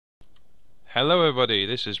Hello everybody,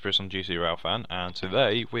 this is Chris on GC Railfan, and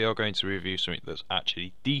today we are going to review something that's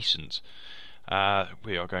actually decent.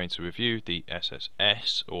 We are going to review the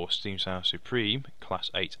SSS, or Steam Sound Supreme,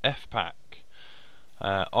 Class 8F pack,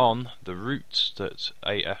 on the routes that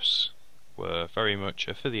AFs were very much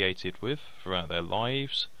affiliated with throughout their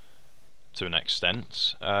lives, to an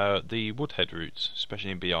extent, the woodhead routes,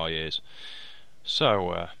 especially in BI years.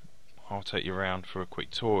 So, I'll take you around for a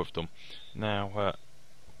quick tour of them. Now,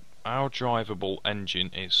 our drivable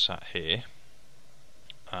engine is sat here,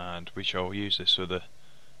 and we shall use this for the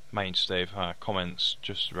mainstay of our comments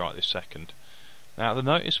just right this second. Now, the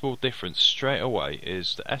noticeable difference straight away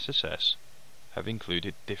is the SSS have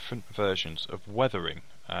included different versions of weathering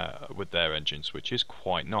with their engines, which is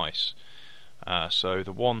quite nice. So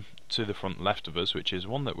the one to the front left of us, which is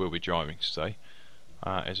one that we'll be driving today,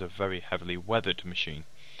 is a very heavily weathered machine.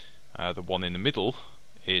 The one in the middle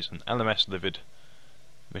is an LMS livered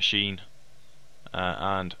machine,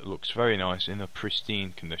 and looks very nice in a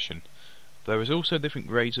pristine condition. There is also different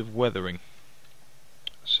grades of weathering.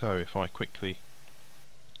 So if I quickly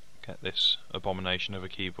get this abomination of a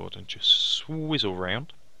keyboard and just swizzle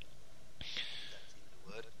round,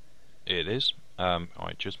 it is.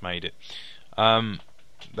 I just made it.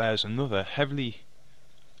 There's another heavily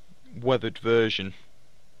weathered version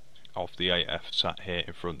of the AF sat here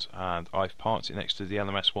in front, and I've parked it next to the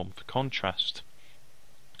LMS one for contrast.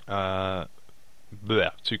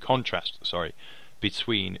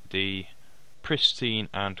 Between the pristine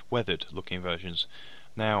and weathered looking versions.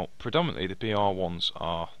 Now, predominantly the BR ones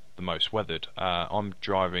are the most weathered. I'm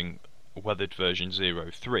driving weathered version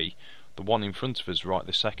 03. The one in front of us right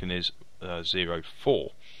this second is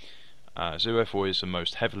 04. 04 is the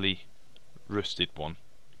most heavily rusted one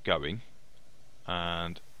going,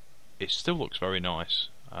 and it still looks very nice.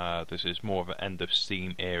 This is more of an end of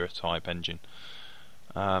steam era type engine.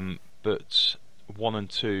 But 1 and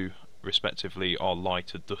 2 respectively are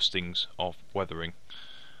lighter dustings of weathering.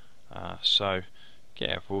 So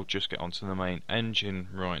yeah, we'll just get onto the main engine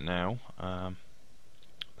right now.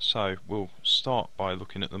 So we'll start by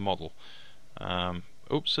looking at the model.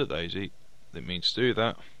 Oops a daisy, didn't mean to do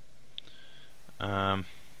that. So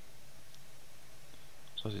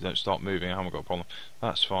as it don't start moving, I haven't got a problem.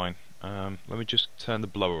 That's fine. Let me just turn the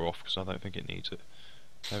blower off because I don't think it needs it.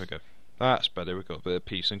 There we go. That's better, we've got a bit of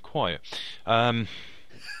peace and quiet. I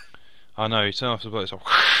know, you turn off the blower, it's all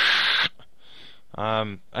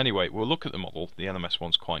anyway, we'll look at the model. The LMS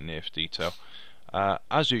one's quite near for detail.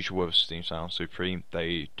 As usual with Steam Sound Supreme,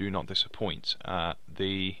 they do not disappoint.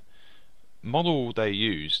 The model they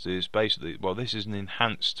used is basically, well, this is an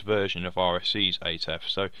enhanced version of RSC's 8F,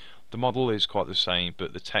 so the model is quite the same,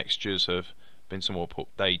 but the textures have been somewhat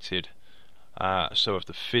updated. So of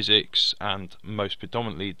the physics, and most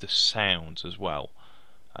predominantly the sounds as well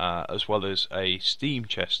as a steam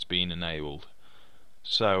chest being enabled.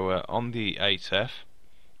 So on the 8F,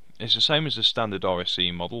 it's the same as the standard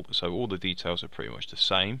RSC model, so all the details are pretty much the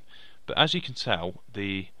same, but as you can tell,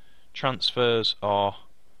 the transfers are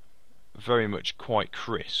very much quite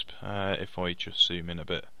crisp. If I just zoom in a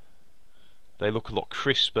bit, they look a lot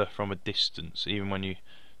crisper from a distance. Even when you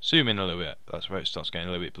zoom in a little bit, that's where it starts getting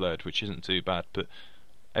a little bit blurred, which isn't too bad, but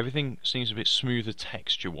everything seems a bit smoother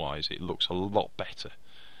texture wise. It looks a lot better.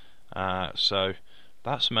 So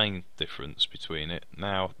that's the main difference between it.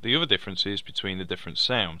 Now the other difference is between the different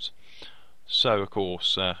sounds. So of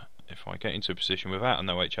course, if I get into a position without an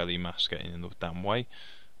OHLE mask getting in the damn way,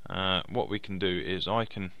 what we can do is I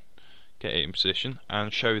can get it in position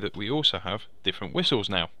and show that we also have different whistles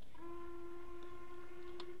now.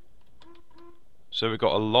 So we've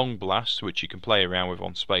got a long blast which you can play around with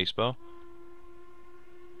on spacebar,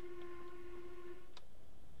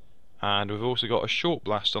 and we've also got a short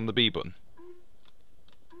blast on the B button.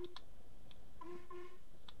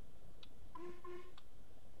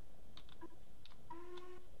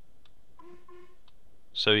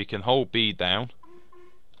 So you can hold B down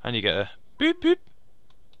and you get a boop boop.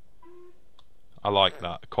 I like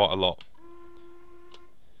that quite a lot.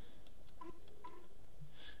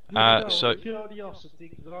 So curiosity,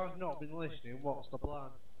 because I've not been listening, what's the plan?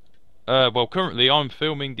 Well, currently I'm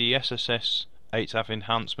filming the SSS 8F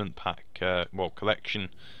enhancement pack, collection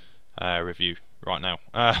review right now,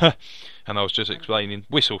 and I was just explaining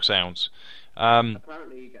whistle sounds.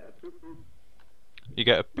 Apparently You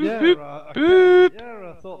get a boop Yeah, boop right, boop. yeah,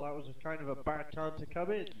 I thought that was a kind of a bad time to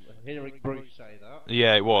come in, hearing Bruce say that.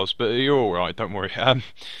 Yeah, it was, but you're all right. Don't worry.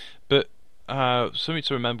 But something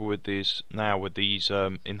to remember with these now, with these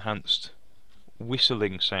enhanced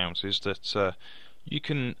whistling sounds, is that you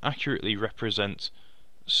can accurately represent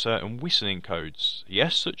certain whistling codes.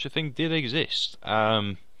 Yes, such a thing did exist.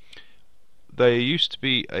 there used to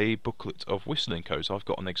be a booklet of whistling codes. I've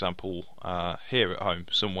got an example here at home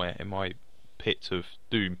somewhere in my pit of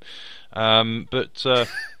doom, but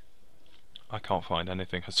I can't find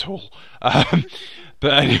anything at all.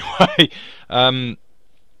 But anyway,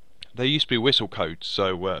 there used to be whistle codes.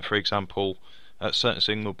 So, for example, at certain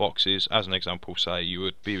signal boxes, as an example, say you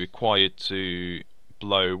would be required to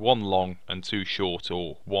blow 1 long and 2 short,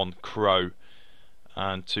 or 1 crow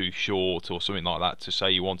and 2 short, or something like that, to say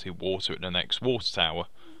you wanted water at the next water tower.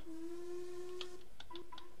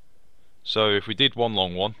 So if we did 1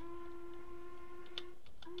 long one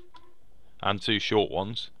and 2 short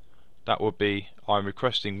ones, that would be, I'm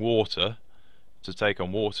requesting water to take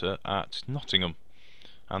on water at Nottingham,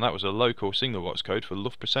 and that was a local signal box code for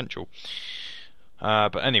Loughborough Central.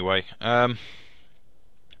 But anyway,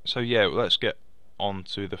 so yeah, let's get on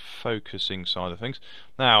to the focusing side of things.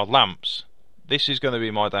 Now, lamps. This is going to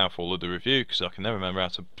be my downfall of the review, because I can never remember how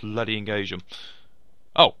to bloody engage them.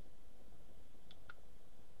 Oh!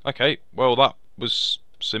 Okay, well that was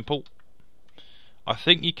simple. I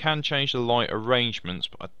think you can change the light arrangements,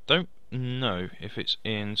 but I don't know if it's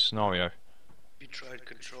in scenario. You tried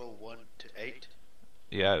control 1 to 8?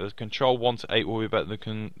 Yeah, the control 1 to 8 will be better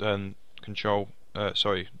than control,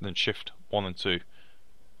 than shift 1 and 2.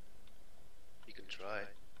 You can try.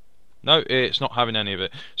 No, it's not having any of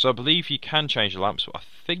it. So I believe you can change the lamps, but I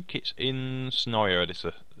think it's in scenario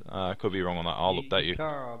editor. I could be wrong on that. I'll update you.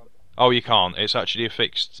 Can't. Oh, you can't. It's actually a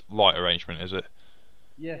fixed light arrangement, is it?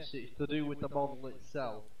 Yes, it's to do with the model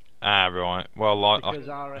itself. Ah, right. Well, Because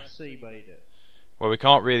RSC made it. well, we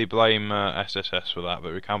can't really blame SSS for that,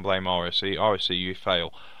 but we can blame RSC. RSC, you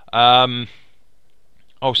fail. Oh,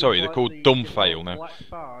 sorry, they're called dumb fail now. Black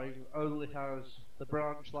 5 only has the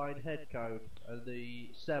branch line head code, and the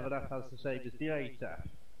 7F has the same as the 8F.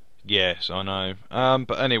 Yes, I know.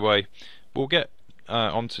 But anyway, we'll get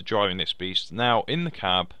on to driving this beast. Now, in the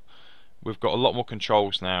cab, we've got a lot more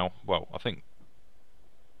controls now. Well, I think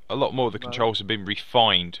a lot more of the controls have been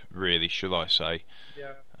refined, really, should I say.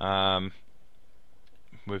 Yeah.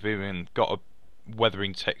 We've even got a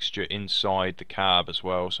weathering texture inside the cab as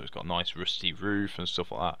well, so it's got a nice rusty roof and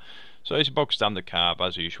stuff like that. So it's a bog standard cab,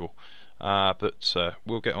 as usual. But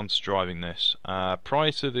we'll get on to driving this.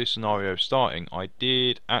 Prior to the scenario starting, I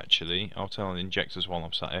did actually, I'll turn on the injectors while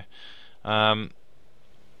I'm sat here.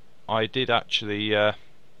 I did actually,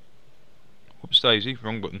 whoops daisy,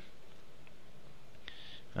 wrong button.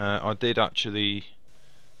 I did actually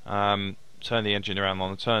turn the engine around on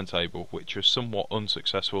the turntable, which was somewhat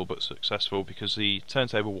unsuccessful, but successful because the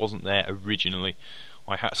turntable wasn't there originally.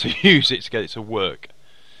 I had to use it to get it to work.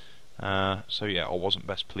 So yeah, I wasn't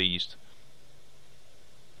best pleased.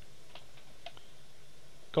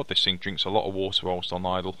 God, this thing drinks a lot of water whilst on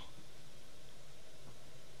idle.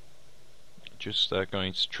 Just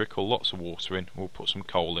going to trickle lots of water in. We'll put some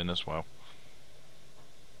coal in as well,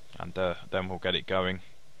 and then we'll get it going.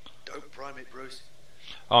 Don't prime it, Bruce.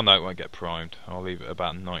 Oh no, it won't get primed. I'll leave it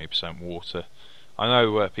about 90% water. I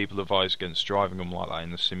know people advise against driving them like that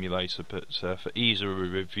in the simulator, but for ease of a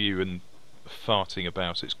review and farting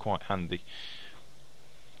about, it's quite handy.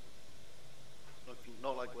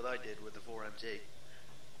 Not like what I did with the 4MT.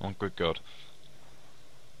 Oh good God.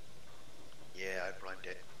 Yeah, I primed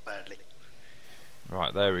it badly.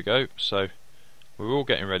 Right, there we go. So we're all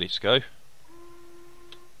getting ready to go.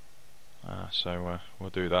 So we'll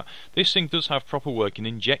do that. This thing does have proper working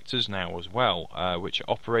injectors now as well, which are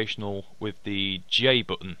operational with the J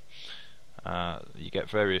button. You get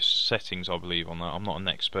various settings, I believe, on that. I'm not an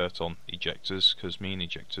expert on ejectors, because me and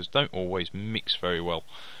ejectors don't always mix very well.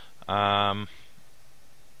 But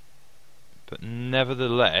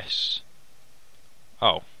nevertheless...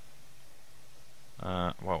 Oh.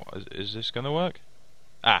 Well, is this going to work?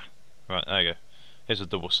 Ah, right, there you go. Here's a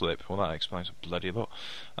double slip. Well, that explains a bloody lot.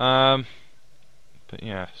 But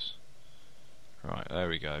yes. Right, there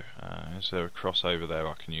we go. Is there a crossover there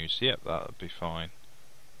I can use? Yep, that would be fine.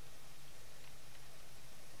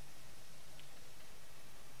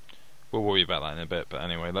 We'll worry about that in a bit, but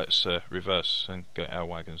anyway, let's reverse and get our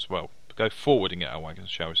wagons. Well, go forward and get our wagons,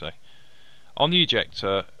 shall we say. On the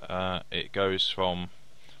ejector, it goes from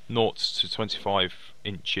 0 to 25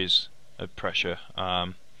 inches of pressure.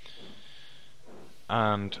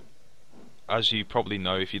 And as you probably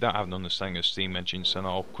know, if you don't have an understanding of steam engines, then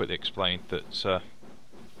I'll quickly explain that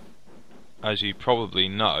as you probably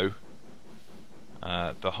know,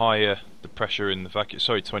 the higher the pressure in the vacuum,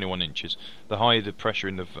 sorry, 21 inches, the higher the pressure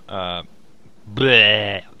in the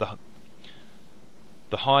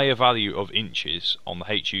the higher value of inches on the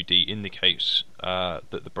HUD indicates that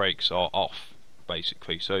the brakes are off,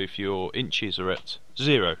 basically. So if your inches are at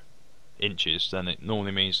 0, inches, then it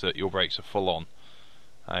normally means that your brakes are full on.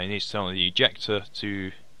 You need to turn on the ejector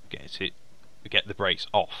to get the brakes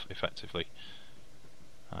off effectively.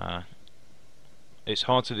 It's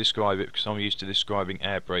hard to describe it because I'm used to describing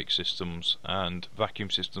air brake systems, and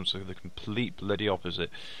vacuum systems are the complete bloody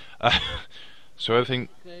opposite. So everything.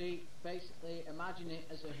 Basically, imagine it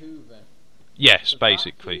as a Hoover. Yes, The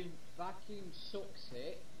basically. Vacuum sucks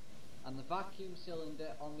it, and the vacuum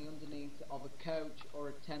cylinder on the underneath of a coach or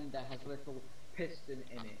a tender has a little piston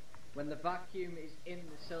in it. When the vacuum is in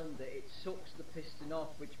the cylinder, it sucks the piston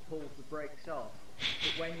off, which pulls the brakes off.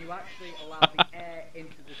 But when you actually allow the air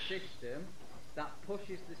into the system, that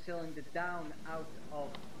pushes the cylinder down out of...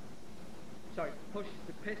 Sorry, pushes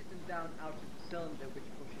the piston down out of the cylinder, which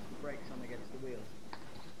pushes the brakes on against the wheels.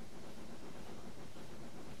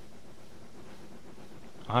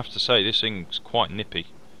 I have to say, this thing's quite nippy.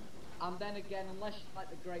 And then again, unless you like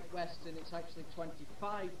the Great Western, it's actually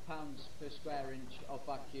 £25 per square inch of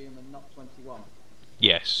vacuum and not 21.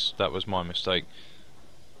 Yes, that was my mistake.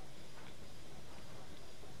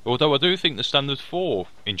 Although I do think the standard 4,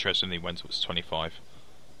 interestingly, went up to 25.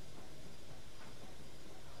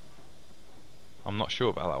 I'm not sure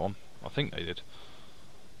about that one. I think they did.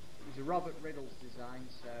 It was a Robert Riddle's design,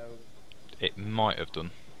 so... It might have done.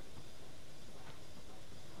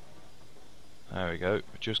 There we go.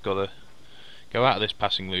 We've just got to go out of this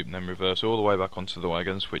passing loop and then reverse all the way back onto the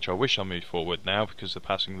wagons, which I wish I moved forward now because the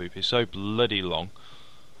passing loop is so bloody long.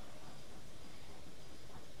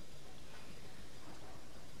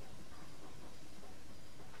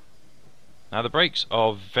 Now the brakes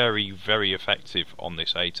are very, very effective on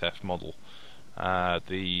this 8F model.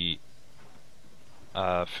 The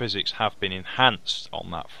physics have been enhanced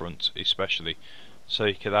on that front especially. So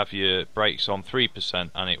you could have your brakes on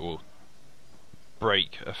 3% and it will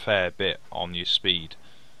brake a fair bit on your speed.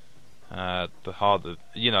 The harder,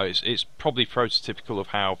 you know, it's probably prototypical of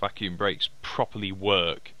how vacuum brakes properly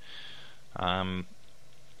work. I've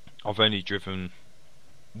only driven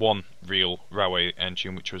one real railway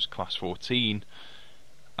engine, which was class 14,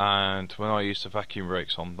 and when I used the vacuum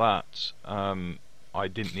brakes on that, I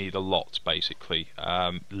didn't need a lot basically.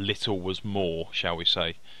 Little was more, shall we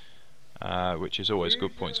say, which is always a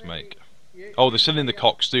good point to make. Oh, the cylinder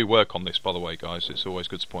cocks do work on this, by the way, guys. It's always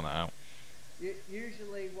good to point that out.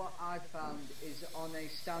 Usually what I found is on a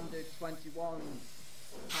standard £21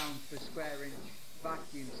 per square inch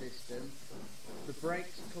vacuum system, the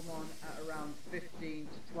brakes come on at around 15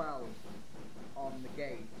 to 12 on the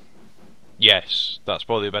gauge. Yes, that's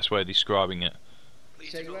probably the best way of describing it.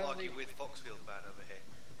 Please So do you not only- argue with Foxfield man over here.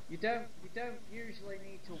 You don't usually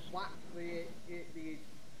need to whack the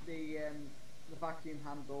vacuum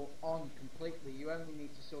handle on completely. You only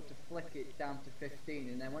need to sort of flick it down to 15,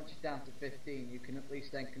 and then once you're down to 15, you can at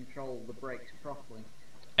least then control the brakes properly.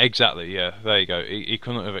 Exactly, yeah, there you go. He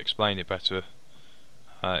couldn't have explained it better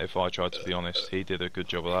if I tried, to be honest. He did a good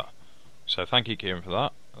job of that. So thank you, Kieran, for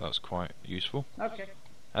that. That's quite useful. Okay.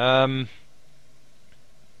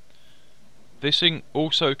 This thing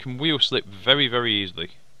also can wheel slip very, very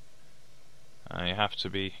easily. You have to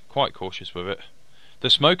be quite cautious with it. The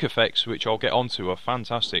smoke effects, which I'll get onto, are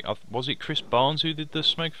fantastic. Was it Chris Barnes who did the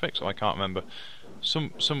smoke effects? I can't remember.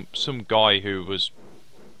 Some guy who was,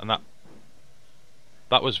 and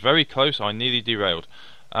that was very close. I nearly derailed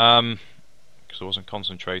because I wasn't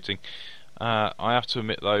concentrating. I have to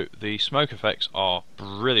admit though, the smoke effects are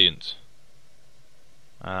brilliant.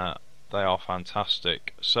 They are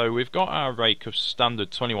fantastic. So we've got our rake of standard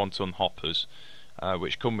 21-ton hoppers,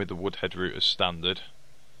 which come with the woodhead route as standard.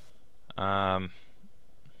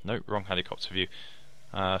 No, wrong helicopter view.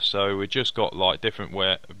 So we've just got like different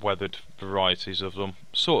weathered varieties of them,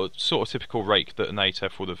 sort of typical rake that an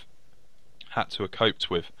 8F would have had to have coped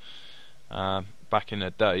with back in the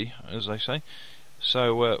day, as they say.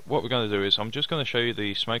 So what we're going to do is I'm just going to show you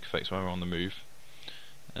the smoke effects when we're on the move,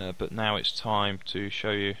 but now it's time to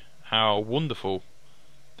show you how wonderful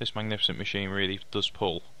this magnificent machine really does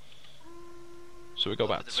pull. So we've got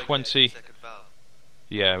about 20.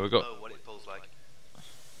 Yeah, we've got. What it pulls like.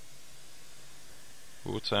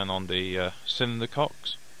 We'll turn on the cylinder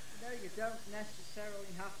cocks. No, you don't necessarily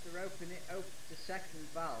have to open the second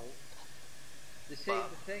valve.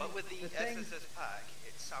 But with the SSS pack,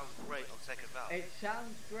 it sounds great on second valve. It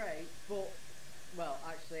sounds great, but, well,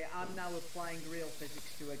 actually, I'm now applying real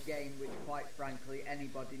physics to a game which, quite frankly,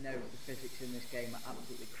 anybody knows the physics in this game are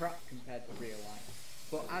absolutely crap compared to real life.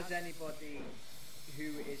 But as anybody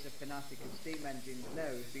who is a fanatic of steam engines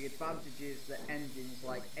knows, the advantages that engines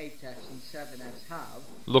like 8S and 7S have...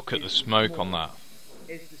 Look at the smoke on that.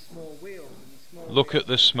 ...is the small wheels. And the small Look wheels at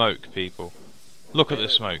the smoke, people. Look at the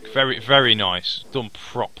smoke. Very, very nice. Done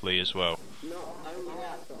properly as well. Not only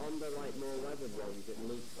that, but on the like more weathered ones, it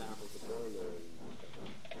leaks out of the boiler.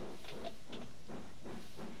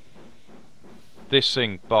 This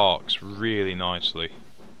thing barks really nicely.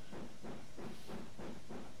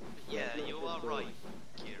 Yeah, you are right,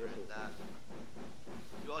 Kieran, that...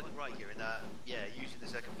 You are right, Kieran, that, yeah, using the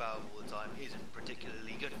second valve all the time isn't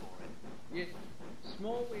particularly good for it. Yeah,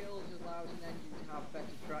 small wheels allows an engine to have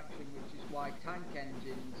better traction, which is why tank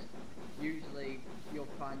engines usually you'll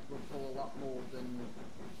find will pull a lot more than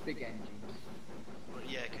big engines. But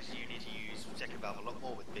yeah, because you need to use second valve a lot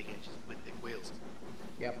more with big engines, with big wheels.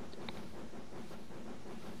 Yep.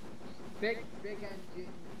 Big engine,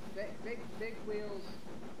 big wheels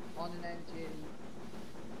on an engine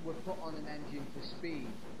were put on an engine for speed,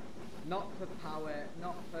 not for power,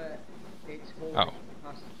 not for its haulage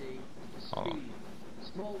capacity, for speed.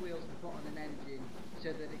 Small wheels were put on an engine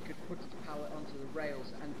so that it could put its power onto the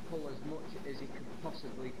rails and pull as much as it could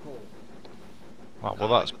possibly pull. Wow, well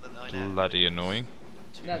that's bloody annoying.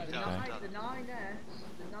 No, the 9Fs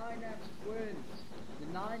weren't. The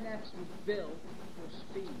 9Fs were built for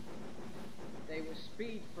speed. They were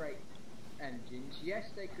speed freight engines.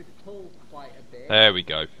 Yes, they could pull quite a bit. There we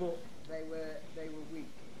go. But they were weak.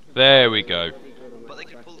 There we go. But they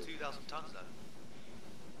could pull 2,000 tons though.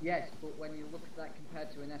 Yes, but when you look at that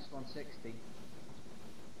compared to an S160.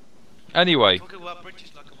 Anyway. Talking about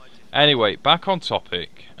British locomotive. Anyway, back on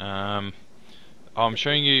topic. I'm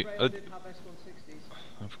showing you. Didn't have S160s.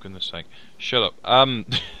 Oh, for goodness sake! Shut up.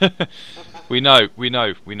 We know.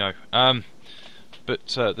 But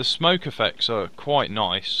the smoke effects are quite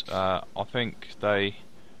nice. I think they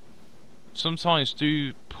sometimes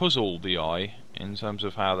do puzzle the eye in terms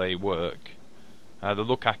of how they work. They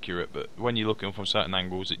look accurate, but when you look at them from certain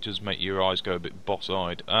angles, it does make your eyes go a bit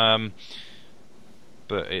boss-eyed.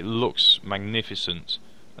 But it looks magnificent,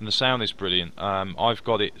 and the sound is brilliant. I've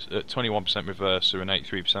got it at 21% reverser and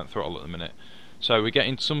 83% throttle at the minute. So we're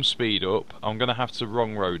getting some speed up. I'm going to have to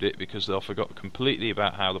wrong road it because I forgot completely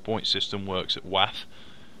about how the point system works at WAF.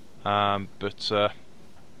 But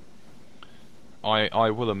I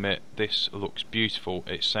will admit this looks beautiful.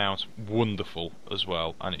 It sounds wonderful as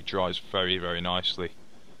well, and it drives very, very nicely.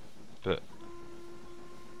 But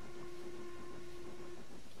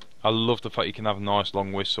I love the fact you can have a nice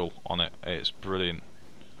long whistle on it. It's brilliant.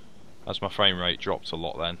 As my frame rate dropped a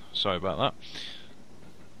lot then. Sorry about that.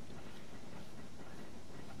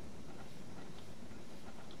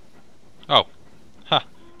 Oh, ha!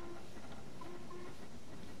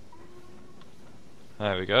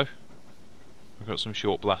 There we go. We've got some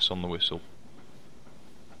short blasts on the whistle.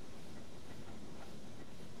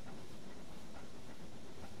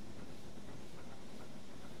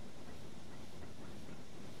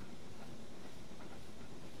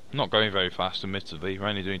 Not going very fast, admittedly. We're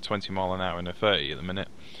only doing 20 mile an hour in a 30 at the minute.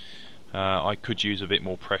 I could use a bit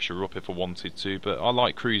more pressure up if I wanted to, but I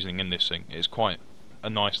like cruising in this thing. It's quite a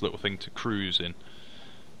nice little thing to cruise in.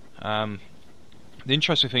 The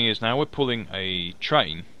interesting thing is now we're pulling a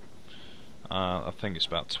train. I think it's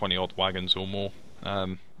about 20 odd wagons or more.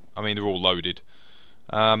 I mean, they're all loaded.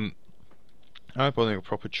 I'm pulling a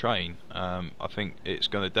proper train. I think it's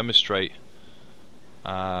going to demonstrate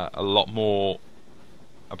a lot more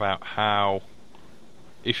about how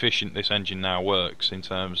efficient this engine now works in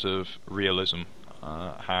terms of realism,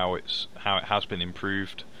 how it has been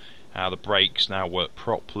improved, how the brakes now work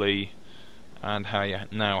properly, and how you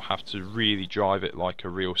now have to really drive it like a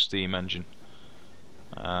real steam engine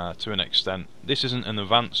to an extent. This isn't an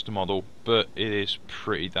advanced model, but it is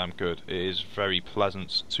pretty damn good. It is very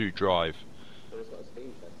pleasant to drive.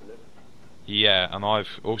 Yeah, and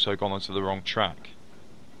I've also gone onto the wrong track.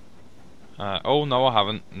 Oh no, I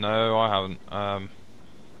haven't. No, I haven't.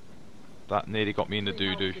 That nearly got me in the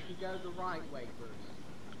doo-doo. If you go the right way, Bruce.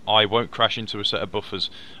 I won't crash into a set of buffers.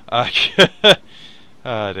 Oh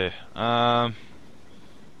dear. I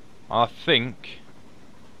think.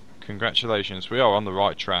 Congratulations, we are on the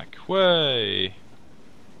right track. Way.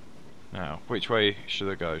 Now, which way should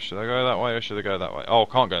I go? Should I go that way or should I go that way? Oh, I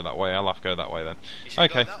can't go that way. I'll have to go that way then.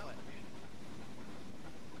 Okay.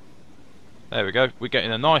 There we go. We're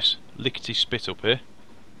getting a nice lickety spit up here.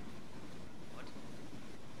 What?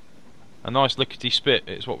 A nice lickety spit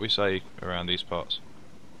is what we say around these parts.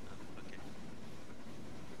 Okay.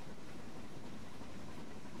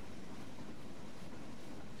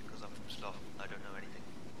 Because I'm from Slough, I don't know anything.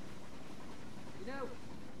 You know,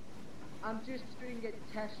 I'm just doing a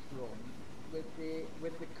test run with the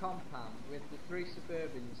compound with the 3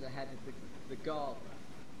 Suburbans ahead of the Gala.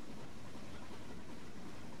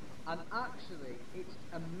 And actually, it's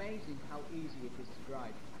amazing how easy it is to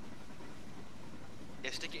drive.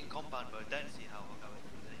 Yeah, stick it in compound mode, then see how it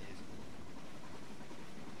is.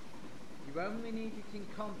 You only need it in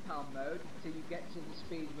compound mode till you get to the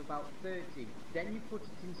speed of about 30. Then you put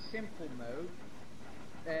it in simple mode,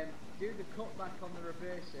 do the cutback on the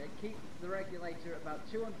reverser, keep the regulator at about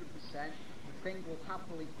 200%, the thing will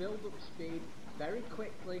happily build up speed very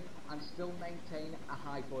quickly and still maintain a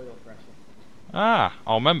high boil pressure. Ah,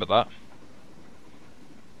 I'll remember that.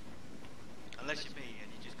 Unless you're me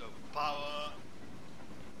and you just go power.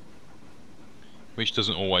 Which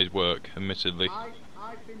doesn't always work, admittedly.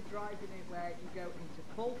 I've been driving it where you go into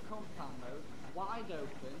full compound mode, wide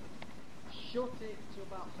open, shut it to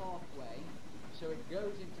about halfway, so it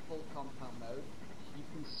goes into full compound mode. You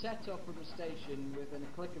can set up a station within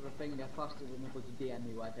a click of a finger, faster than a bloody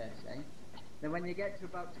DMU, I dare say. Then when you get to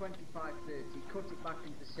about 25-30, cut it back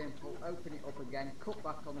into simple, open it up again, cut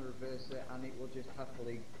back on the reverser, and it will just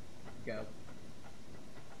happily go.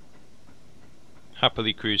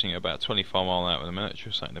 Happily cruising at about 25 mile an hour at the minute,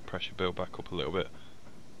 just letting the pressure build back up a little bit.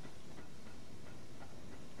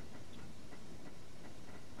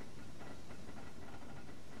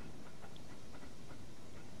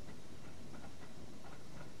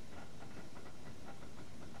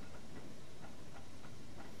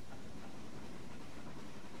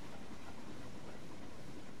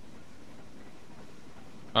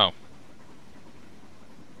 Oh.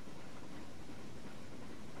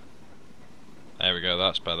 There we go,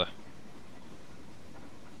 that's better.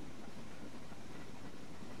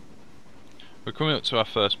 We're coming up to our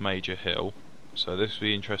first major hill, so this will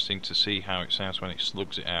be interesting to see how it sounds when it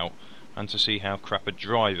slugs it out, and to see how crap a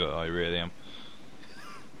driver I really am.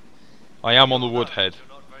 I am on the woodhead. You're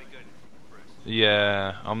not very good, Bruce.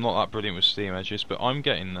 Yeah, I'm not that brilliant with steam edges, but I'm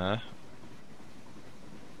getting there.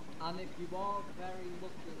 And if you are very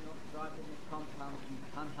lucky enough driving the compound, you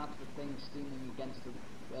can have the thing steaming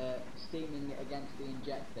against the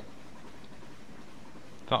injector.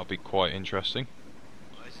 That'll be quite interesting.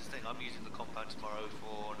 Well, this is the thing, I'm using the compound tomorrow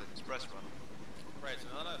for an express run. Right, so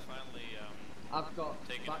now that I've finally I've got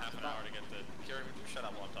taken half an hour to get the... Kieran, would you shut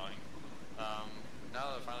up while I'm talking? Now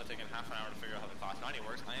that I've finally taken half an hour to figure out how the Class 90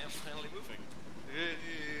 works, I am finally moving.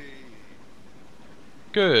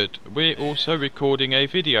 Good. We're also recording a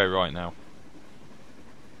video right now.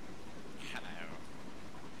 Hello.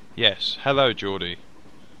 Yes. Hello, Geordie.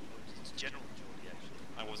 It's General Geordie, actually.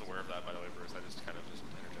 I was aware of that, by the way, Bruce. I just kind of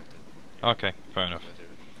interjected. Okay, fair enough.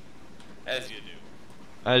 As you do.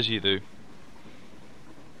 As you do.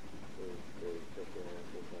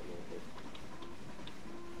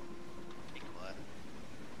 Be quiet.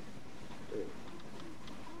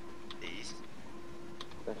 These.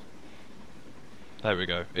 There we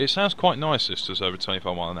go. It sounds quite nice. This does over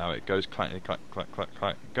 25 mile an hour. It goes clack, clack, clack, clack,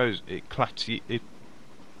 clack. Goes it clacky. It.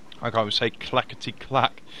 I can't even say clackety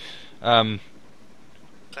clack.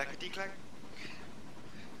 Clackety clack.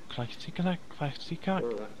 Clackety clack, clackety clack.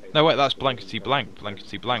 No wait, that's blankety blank,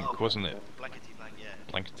 blankety blank, Oh, wasn't it? Blankety blank, yeah.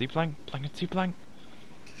 Blankety blank, blankety blank.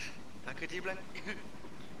 Blankety blank.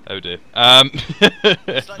 Oh dear.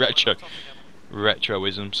 It's like Retro. what I'm talking about.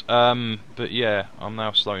 Retroisms. But yeah, I'm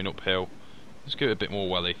now slowing uphill. Let's give it a bit more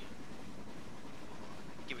welly.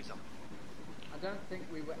 Give me some. I don't think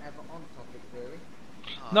we were ever on topic, really.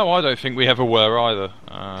 No, I don't think we ever were either.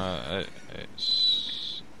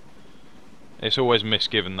 It's always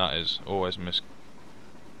misgiven, that is. Always mis...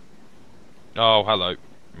 Oh, hello.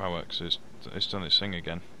 Moex it's done its thing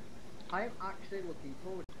again. I am actually looking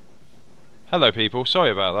forward. Hello people,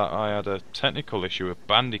 sorry about that. I had a technical issue with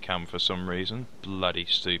Bandicam for some reason. Bloody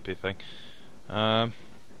stupid thing. Tries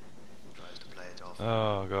to play it off.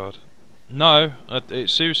 Oh god. No,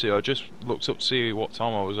 seriously, I just looked up to see what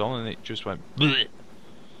time I was on and it just went bleh.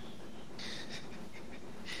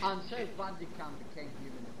 And so Bandicam became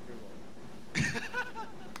human after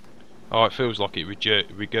all. Oh, it feels like it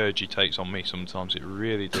regurgitates on me sometimes, it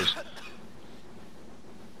really does. I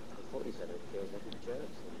thought you said it feels like it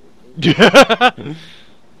jerks.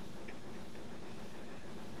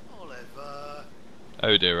 Oliver.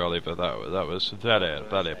 Oh dear Oliver, that was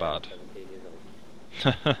very bad. 17 years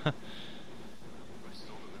old. Bruce is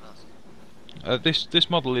older than us. This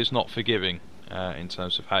model is not forgiving in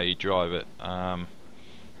terms of how you drive it.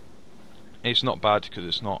 It's not bad because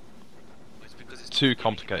it's not It's because it's too not really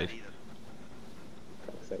complicated. bad either.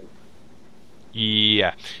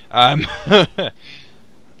 Yeah.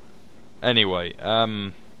 Anyway,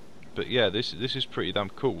 but yeah, this is pretty damn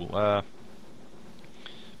cool. But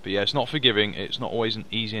yeah, it's not forgiving. It's not always an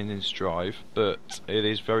easy engine to drive, but it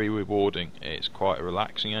is very rewarding. It's quite a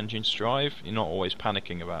relaxing engine to drive. You're not always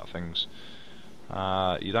panicking about things.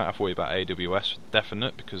 You don't have to worry about AWS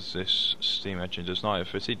definite because this steam engine does not have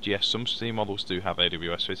fitted. Yes, some steam models do have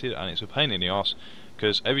AWS fitted, and it's a pain in the arse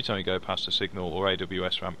because every time you go past a signal or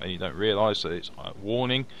AWS ramp and you don't realise that it's a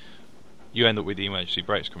warning, you end up with the emergency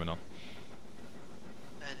brakes coming on.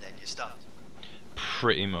 And then you're stuffed.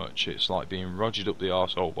 Pretty much, it's like being rogered up the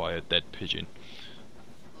arsehole by a dead pigeon.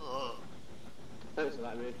 Oh. Thanks for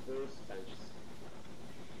that, mate. Bruce. Thanks.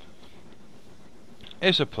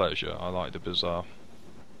 It's a pleasure. I like the bazaar.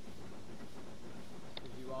 Because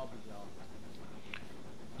you are bizarre.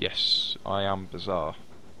 Yes, I am bizarre.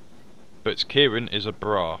 But Kieran is a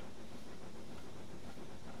bra.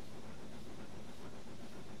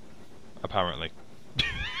 Apparently.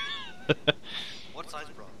 What size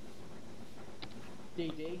bra?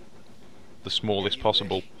 DD. The smallest Yeah, you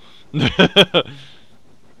possible. wish.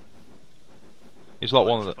 It's like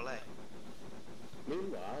one of the... AAA.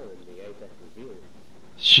 Meanwhile, in the ATEC review,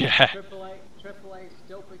 Yeah. Triple A is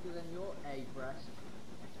still bigger than your A breast.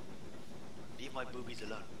 Leave my boobies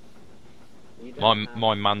alone. you don't have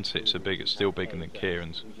My man tits two, are big. you It's still have bigger than eight,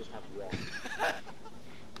 Kieran's. You just have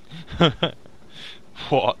one.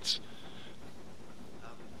 What?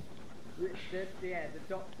 The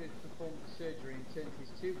doctor performed the surgery and turned his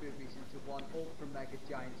two boobies into one ultra mega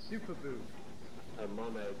giant super boob. A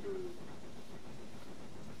mono boob.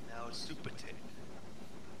 Now it's super tit.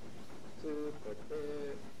 Super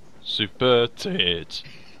tit. Super tit.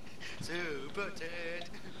 Super tit.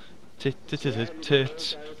 Tit tit tit Yeah, tit you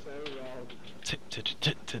tit. go so wrong. Tit tit tit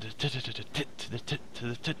tit tit tit tit tit tit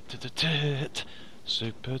tit tit tit tit.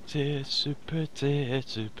 Super tit, super tit,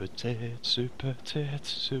 super tit, super tit,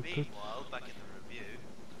 super. Meanwhile, back in the review,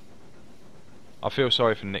 I feel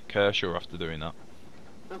sorry for Nick Kershaw after doing that.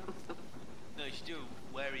 no, you should do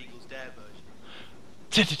a Where Eagles Dare version.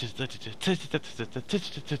 Super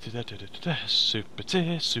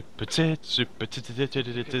tit, super tit, super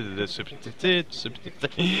tit, super tit, super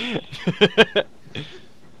tit.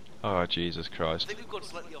 Oh Jesus I Christ! think we've gone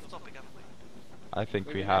slightly off topic, haven't we? I think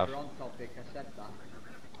we were have. never on topic, I said that.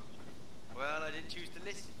 Well, I didn't choose to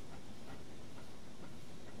listen.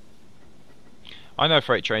 I know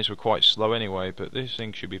freight trains were quite slow anyway, but this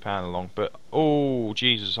thing should be powering along. But oh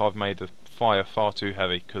Jesus, I've made the fire far too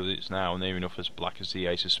heavy because it's now near enough as black as the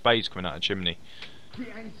ace of spades coming out of the chimney. The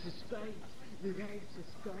ace of spades! The ace of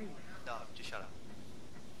spades! No, just shut up.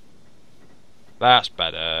 That's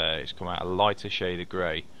better. It's come out a lighter shade of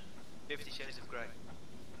grey. 50 Shades of Grey.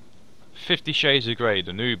 50 Shades of Grey,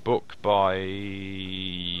 the new book by...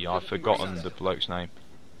 I've forgotten the bloke's name.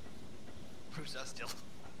 Bruce still.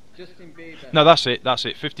 Justin Bieber. No, that's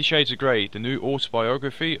it, 50 Shades of Grey, the new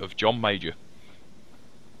autobiography of John Major.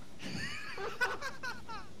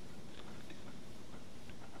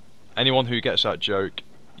 Anyone who gets that joke,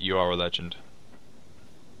 you are a legend.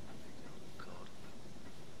 God.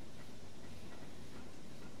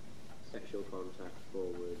 Sexual contact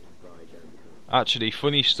forward by Jeremy. Actually,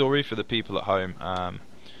 funny story for the people at home.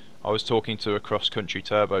 I was talking to a cross-country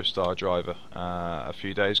turbo star driver a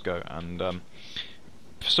few days ago, and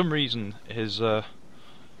for some reason his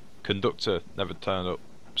conductor never turned up.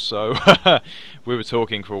 So we were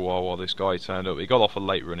talking for a while this guy turned up. He got off a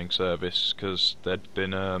late running service because there'd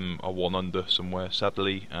been a one under somewhere,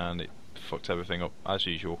 sadly, and it fucked everything up as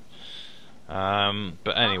usual.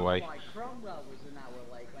 But anyway, That's why Cromwell was an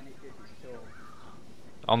hour late when it did his tour.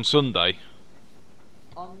 on Sunday.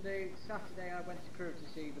 On the Saturday I went to Crewe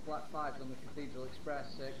to see the Black Fives on the Cathedral Express.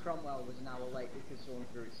 Cromwell was an hour late because someone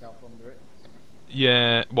threw itself under it.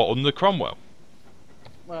 Yeah, what, under Cromwell?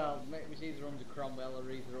 Well, it was either under Cromwell or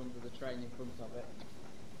either under the train in front of it.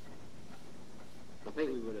 I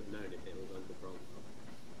think we would have known if it was under Cromwell.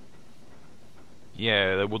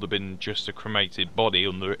 Yeah, there would have been just a cremated body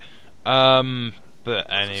under it.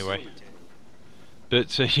 But anyway.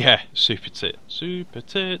 But yeah, super tit, super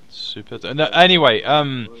tit, super tit. No, anyway,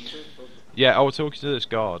 yeah, I was talking to this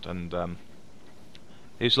guard, and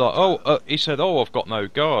he's like, he said, oh, I've got no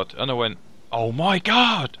guard, and I went, oh my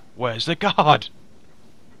God, where's the guard?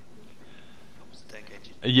 That was the tank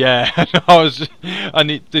engine. Yeah,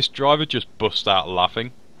 this driver just bust out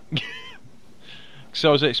laughing. So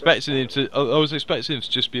I was expecting him to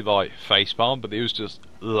just be like facepalm, but he was just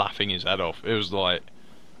laughing his head off. It was like,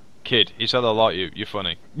 kid, he said I like you, you're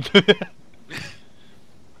funny.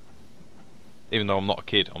 Even though I'm not a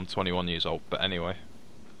kid, I'm 21 years old, but anyway.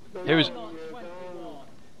 It was, Not 21.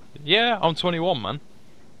 yeah, I'm 21, man.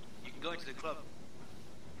 You can go into the club,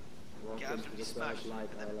 get Welcome to absolutely the smashed, Light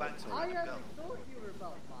and then I bang like. someone I like a only girl. thought you were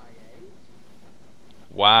about my age.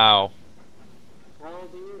 Wow. How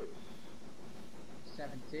old are you?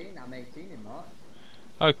 17, I'm 18 in March.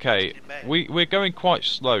 Okay, In bed. we're going quite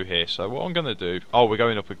slow here, so what I'm going to do... Oh, we're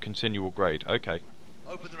going up a continual grade, okay.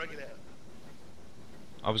 Open the regulator.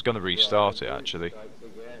 I was going to restart it, actually. Strikes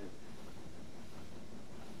again.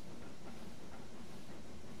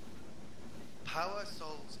 Power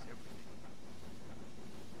solves everything.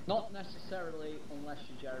 Not necessarily unless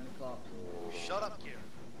you're Jeremy Clarkson. Shut up, Kieran.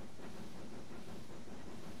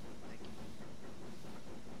 Thank you.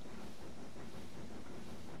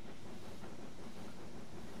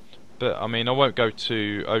 But, I mean, I won't go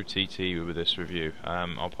to OTT with this review.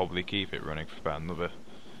 I'll probably keep it running for about another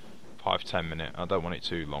 5-10 minutes. I don't want it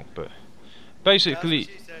too long, but... Basically,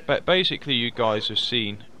 basically, you guys have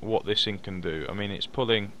seen what this thing can do. I mean, it's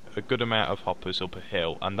pulling a good amount of hoppers up a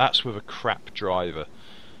hill, and that's with a crap driver.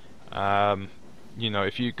 You know,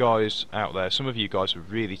 if you guys out there, some of you guys are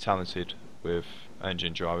really talented with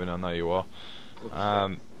engine driving, I know you are,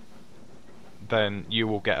 then you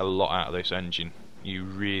will get a lot out of this engine. You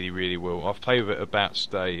really, really will. I've played with it about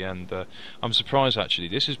today, and I'm surprised actually.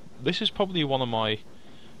 This is probably one of my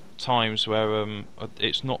times where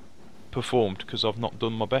it's not performed because I've not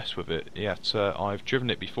done my best with it yet. I've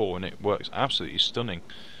driven it before and it works absolutely stunning.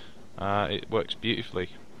 It works beautifully.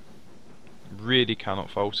 Really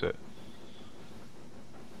cannot fault it.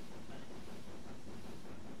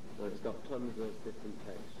 Well, it's got tons of different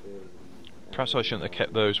textures. Perhaps I shouldn't have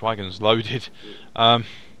kept those wagons loaded.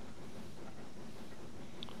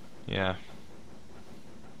 Yeah.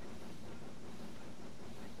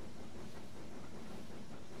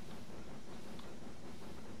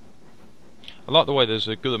 I like the way there's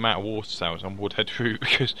a good amount of water towers on Woodhead route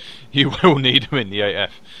because you will need them in the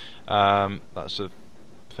AF. That's the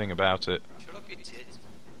thing about it. Shut up, you tit.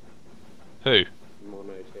 Who?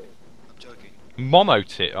 Monotic. I'm joking.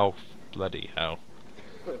 Monotit. Oh, bloody hell.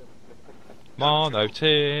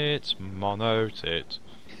 Monotit, monotit.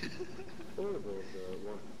 All of those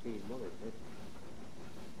want to be monotic.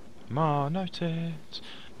 Monotit,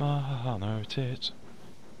 monotit.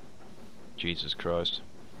 Jesus Christ.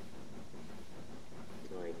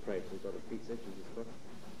 I pray we've got a pizza, Jesus Christ.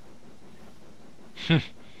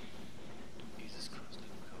 Jesus Christ, oh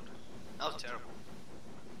God. That was terrible.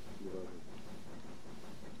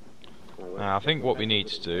 Now, I think what we need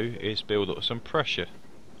to do is build up some pressure.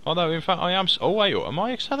 Although, in fact, I am... Oh, wait, am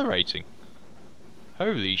I accelerating?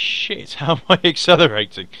 Holy shit, how am I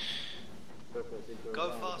accelerating? Go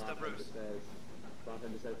faster, Bruce.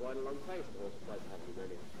 Bartender says, why a long face? Or surprised to have you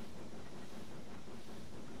ready.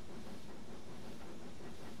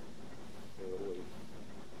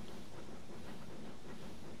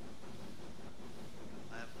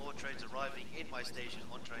 I have more trains arriving in my station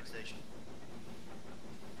on train station.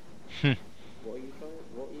 What are you trying?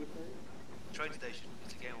 What are you playing? Train station.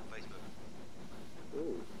 It's a game on Facebook.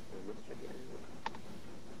 Ooh, let's check it out.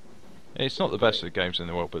 It's not the best of the games in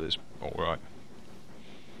the world, but it's alright.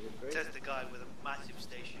 Is it free? Says the guy with a massive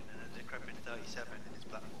station and a decrepit 37 in his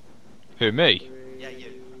platform. Who, me? Yeah,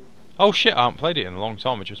 you. Oh shit, I haven't played it in a long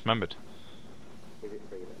time, I just remembered. Is it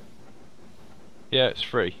free then? Yeah, it's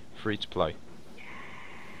free. Free to play.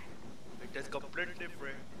 That's completely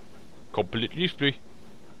free. Completely free.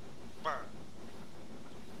 Burn.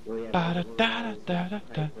 Well, yeah, Da but da one of da those da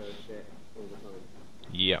that da. pay for shit all the time.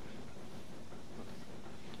 Yep.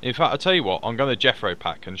 In fact, I'll tell you what, I'm going to Jeffro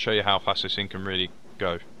pack and show you how fast this thing can really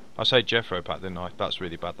go. I say Jeffro pack, didn't I? That's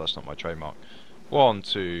really bad, that's not my trademark. 1,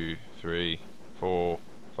 2, 3, 4,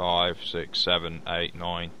 5, 6, 7, 8,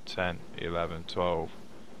 9, 10, 11, 12.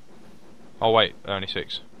 Oh wait, only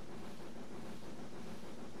 6.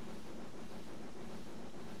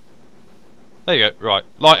 There you go, right,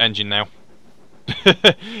 light engine now.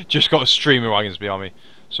 Just got a stream of wagons behind me.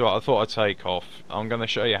 So I thought I'd take off. I'm going to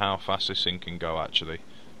show you how fast this thing can go actually.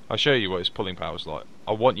 I'll show you what its pulling power is like.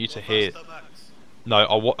 I want you to hear...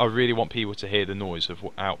 No, I really want people to hear the noise of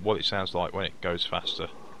what it sounds like when it goes faster.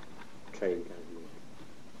 Train can.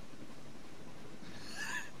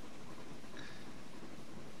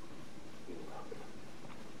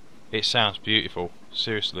 It sounds beautiful,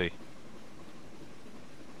 seriously.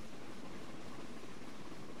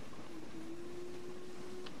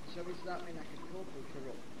 So does that mean I can pull her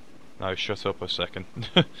up? No, shut up a second.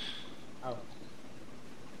 Oh. Shut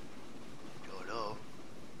up.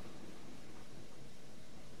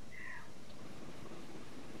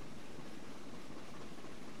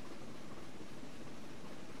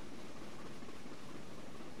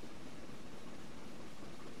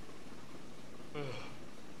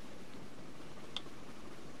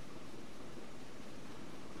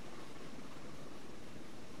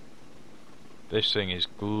 This thing is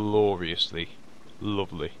gloriously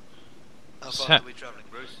lovely. How Sa- fast are we travelling,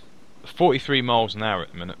 Bruce? 43 miles an hour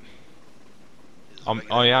at the minute.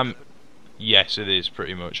 I am. Yes, it is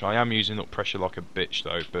pretty much. I am using up pressure like a bitch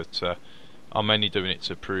though, but I'm only doing it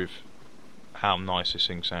to prove how nice this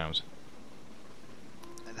thing sounds.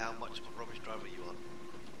 And how much of a rubbish driver you are.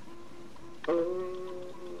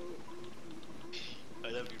 I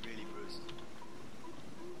love you really, Bruce.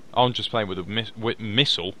 I'm just playing with a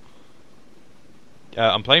missile.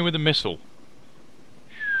 I'm playing with a missile.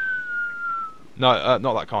 No,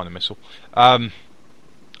 not that kind of missile. I'm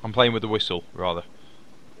playing with a whistle, rather.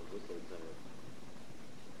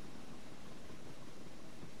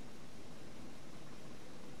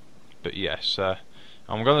 But yes,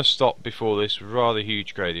 I'm going to stop before this rather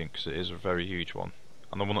huge gradient, because it is a very huge one.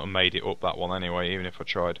 And I wouldn't have made it up that one anyway, even if I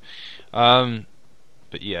tried. But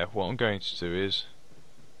yeah, what I'm going to do is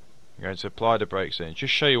I'm going to apply the brakes in.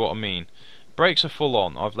 Just show you what I mean. Brakes are full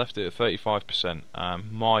on. I've left it at 35%.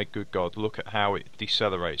 My good God, look at how it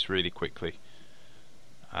decelerates really quickly.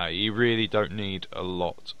 You really don't need a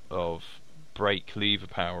lot of brake lever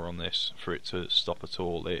power on this for it to stop at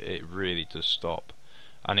all. It really does stop,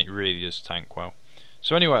 and it really does tank well.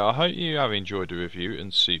 So anyway, I hope you have enjoyed the review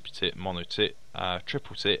and super tit, mono tit,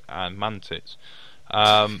 triple tit, and man tit.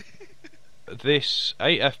 This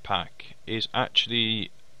 8F pack is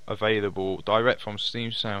actually available direct from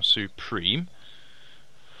Steam Sound Supreme.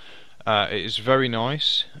 It is very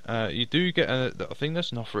nice. You do get I think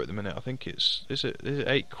there's an offer at the minute. I think is it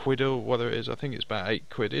 £8 or whether it is. I think it's about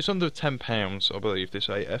 £8. It's under £10, I believe. This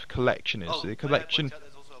 8F collection is the collection.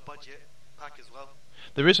 There's also a budget pack as well.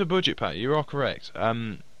 There is a budget pack. You are correct.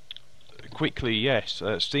 Quickly, yes.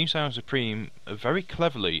 Steam Sound Supreme very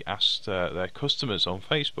cleverly asked their customers on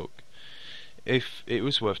Facebook if it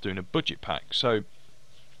was worth doing a budget pack. So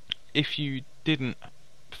if you didn't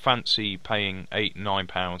fancy paying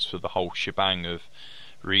 £8-9 for the whole shebang of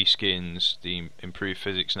reskins, the improved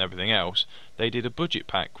physics and everything else, they did a budget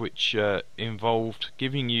pack which involved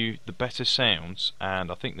giving you the better sounds,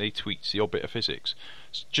 and I think they tweaked the odd bit of physics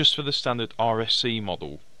just for the standard RSC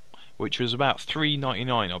model, which was about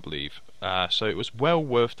 $3.99 I believe. So it was well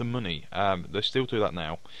worth the money. They still do that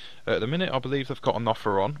now. At the minute I believe they've got an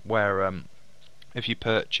offer on where if you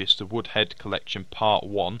purchase the Woodhead collection part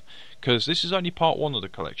 1, because this is only part 1 of the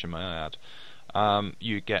collection, may I add,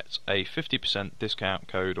 you get a 50% discount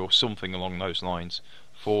code or something along those lines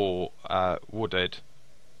for Woodhead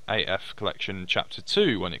AF collection chapter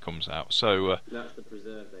 2 when it comes out. So That's the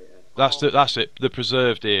preserved AF. that's it, the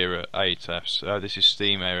preserved era 8Fs. This is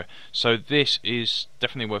Steam era, so this is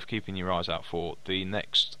definitely worth keeping your eyes out for. The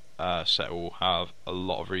next set will have a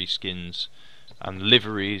lot of reskins and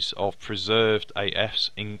liveries of preserved 8Fs,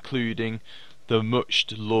 including the much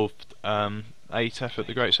loved 8F at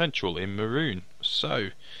the Great Central in maroon. So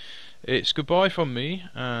it's goodbye from me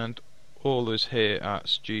and all is here at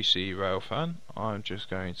GC Railfan. I'm just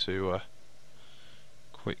going to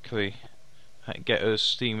quickly get us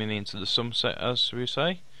steaming into the sunset, as we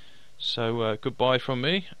say. So goodbye from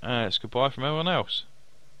me, it's goodbye from everyone else.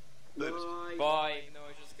 Bye. Bye, even though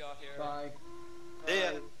I just got here. Bye.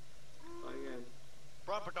 Yeah. Bye again.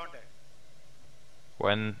 Proper don't they?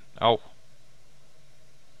 When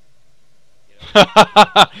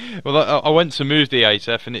well, I went to move the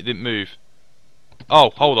 8F and it didn't move.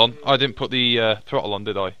 Oh, hold on, I didn't put the throttle on,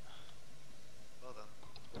 did I? Well done.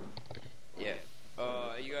 Yeah.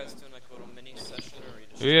 Are you guys doing like a little mini session, or are you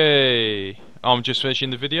just... Yay! I'm just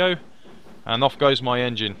finishing the video, and off goes my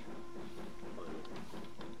engine.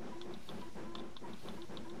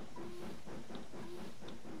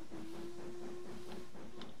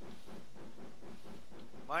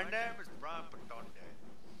 My name is Brian Patonde.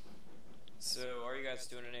 So, are you guys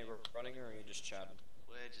doing any running, or are you just chatting?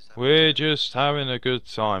 We're just having a good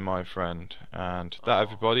time, my friend. And that,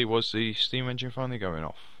 everybody, was the steam engine finally going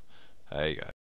off. There you go.